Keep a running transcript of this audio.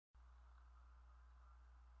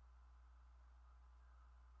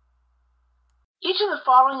Each of the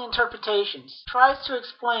following interpretations tries to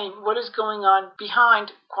explain what is going on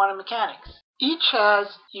behind quantum mechanics. Each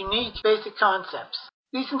has unique basic concepts.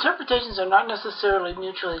 These interpretations are not necessarily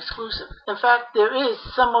mutually exclusive. In fact, there is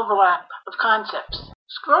some overlap of concepts.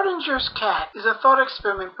 Schrödinger's cat is a thought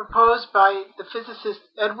experiment proposed by the physicist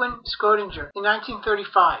Edwin Schrödinger in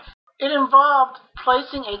 1935. It involved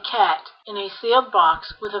placing a cat in a sealed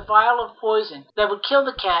box with a vial of poison that would kill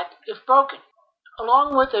the cat if broken,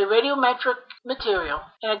 along with a radiometric material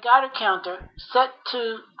and a Geiger counter set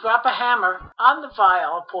to drop a hammer on the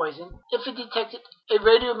vial of poison if it detected a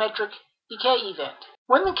radiometric decay event.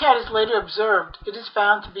 When the cat is later observed, it is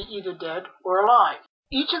found to be either dead or alive.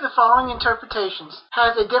 Each of the following interpretations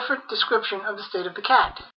has a different description of the state of the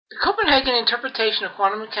cat. The Copenhagen interpretation of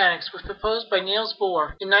quantum mechanics was proposed by Niels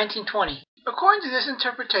Bohr in 1920. According to this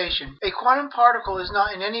interpretation, a quantum particle is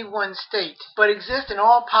not in any one state, but exists in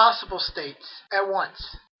all possible states at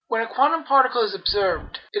once. When a quantum particle is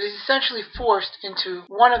observed, it is essentially forced into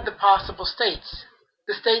one of the possible states,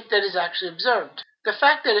 the state that is actually observed. The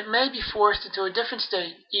fact that it may be forced into a different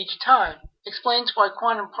state each time explains why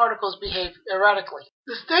quantum particles behave erratically.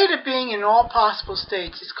 The state of being in all possible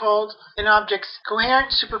states is called an object's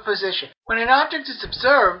coherent superposition. When an object is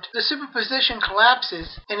observed, the superposition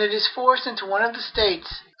collapses and it is forced into one of the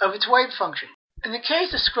states of its wave function. In the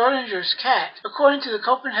case of Schrödinger's cat, according to the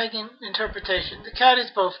Copenhagen interpretation, the cat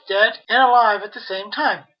is both dead and alive at the same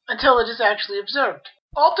time, until it is actually observed.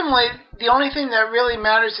 Ultimately, the only thing that really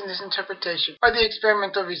matters in this interpretation are the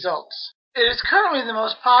experimental results. It is currently the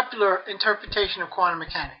most popular interpretation of quantum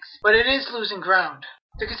mechanics, but it is losing ground.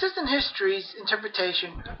 The consistent histories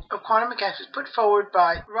interpretation of quantum mechanics was put forward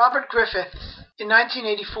by Robert Griffiths in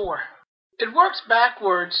 1984. It works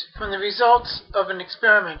backwards from the results of an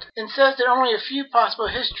experiment and says that only a few possible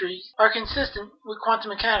histories are consistent with quantum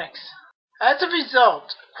mechanics. As a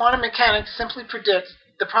result, quantum mechanics simply predicts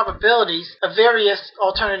the probabilities of various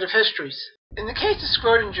alternative histories. In the case of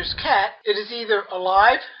Schrödinger's cat, it is either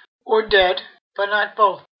alive or dead, but not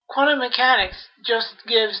both. Quantum mechanics just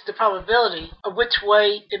gives the probability of which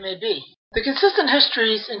way it may be. The consistent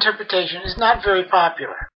histories interpretation is not very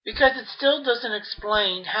popular because it still doesn't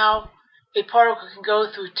explain how a particle can go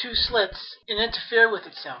through two slits and interfere with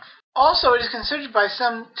itself. Also, it is considered by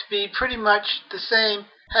some to be pretty much the same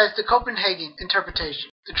as the Copenhagen interpretation.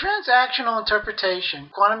 The transactional interpretation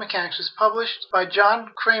of quantum mechanics was published by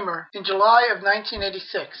John Cramer in July of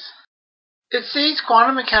 1986. It sees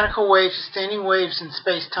quantum mechanical waves as standing waves in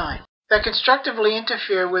space-time that constructively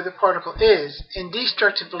interfere where the particle is and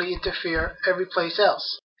destructively interfere every place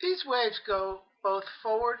else. These waves go both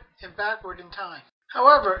forward and backward in time.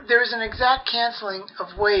 However, there is an exact canceling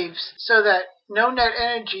of waves so that no net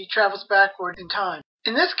energy travels backward in time.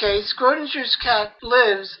 In this case, Schrödinger's cat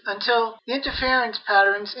lives until the interference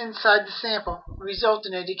patterns inside the sample result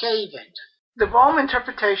in a decay event. The Bohm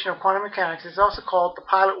interpretation of quantum mechanics is also called the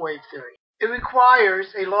pilot wave theory. It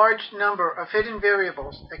requires a large number of hidden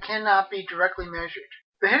variables that cannot be directly measured.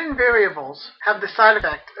 The hidden variables have the side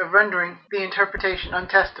effect of rendering the interpretation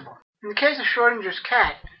untestable. In the case of Schrödinger's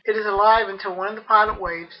cat, it is alive until one of the pilot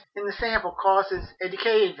waves in the sample causes a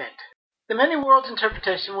decay event. The many worlds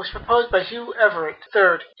interpretation was proposed by Hugh Everett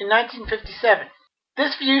III in 1957.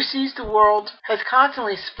 This view sees the world as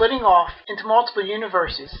constantly splitting off into multiple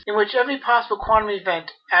universes in which every possible quantum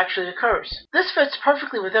event actually occurs. This fits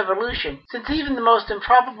perfectly with evolution, since even the most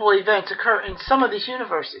improbable events occur in some of these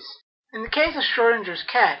universes. In the case of Schrödinger's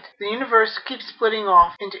cat, the universe keeps splitting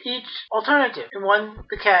off into each alternative. In one,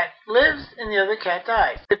 the cat lives, and the other cat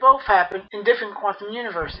dies. They both happen in different quantum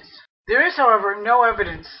universes. There is, however, no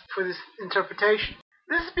evidence for this interpretation.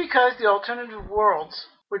 This is because the alternative worlds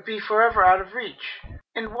would be forever out of reach.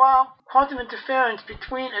 And while quantum interference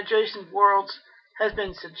between adjacent worlds has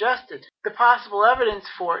been suggested, the possible evidence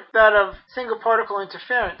for it, that of single particle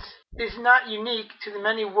interference, is not unique to the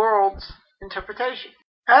many worlds interpretation.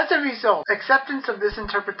 As a result, acceptance of this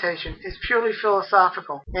interpretation is purely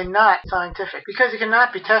philosophical and not scientific, because it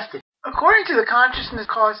cannot be tested. According to the consciousness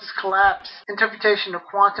causes collapse interpretation of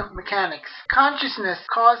quantum mechanics, consciousness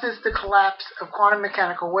causes the collapse of quantum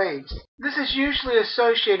mechanical waves. This is usually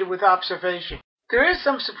associated with observation. There is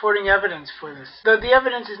some supporting evidence for this, though the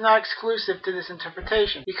evidence is not exclusive to this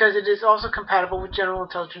interpretation, because it is also compatible with general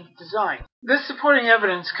intelligent design. This supporting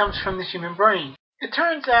evidence comes from the human brain. It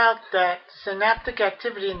turns out that synaptic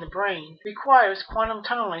activity in the brain requires quantum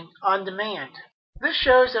tunneling on demand. This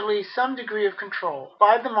shows at least some degree of control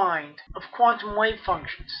by the mind of quantum wave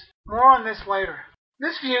functions. More on this later.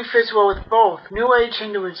 This view fits well with both New Age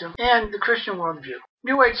Hinduism and the Christian worldview.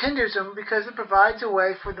 New Age Hinduism because it provides a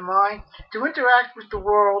way for the mind to interact with the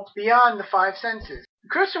world beyond the five senses. The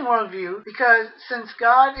Christian worldview, because since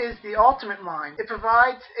God is the ultimate mind, it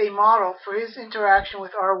provides a model for his interaction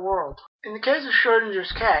with our world. In the case of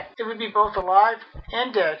Schrödinger's cat, it would be both alive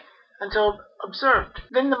and dead until observed.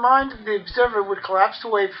 Then the mind of the observer would collapse the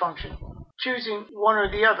wave function, choosing one or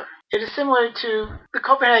the other. It is similar to the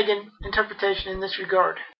Copenhagen interpretation in this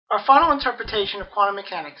regard. Our final interpretation of quantum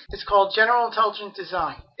mechanics is called General Intelligent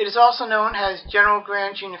Design. It is also known as General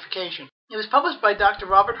Grand Unification. It was published by Dr.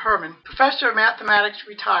 Robert Herman, Professor of Mathematics,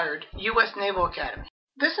 retired, U.S. Naval Academy.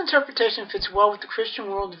 This interpretation fits well with the Christian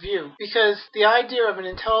worldview because the idea of an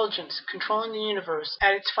intelligence controlling the universe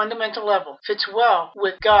at its fundamental level fits well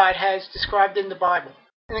with God as described in the Bible.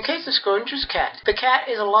 In the case of Schrödinger's cat, the cat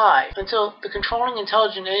is alive until the controlling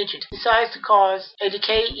intelligent agent decides to cause a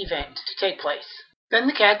decay event to take place. Then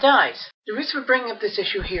the cat dies. The reason for bringing up this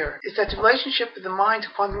issue here is that the relationship of the mind to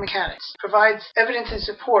quantum mechanics provides evidence in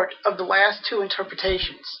support of the last two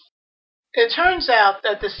interpretations. It turns out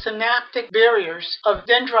that the synaptic barriers of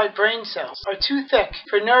dendrite brain cells are too thick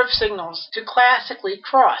for nerve signals to classically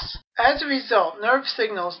cross. As a result, nerve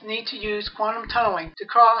signals need to use quantum tunneling to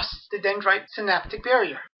cross the dendrite synaptic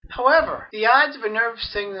barrier. However, the odds of a nerve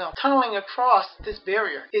signal tunneling across this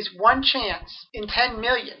barrier is 1 chance in 10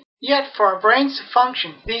 million. Yet, for our brains to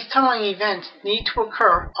function, these tunneling events need to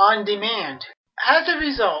occur on demand. As a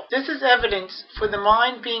result, this is evidence for the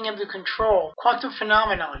mind being able to control quantum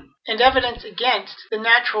phenomenon, and evidence against the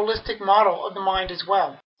naturalistic model of the mind as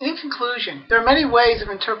well. In conclusion, there are many ways of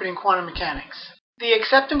interpreting quantum mechanics. The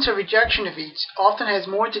acceptance or rejection of each often has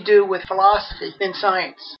more to do with philosophy than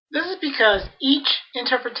science. This is because each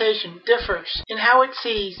interpretation differs in how it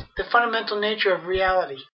sees the fundamental nature of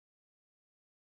reality.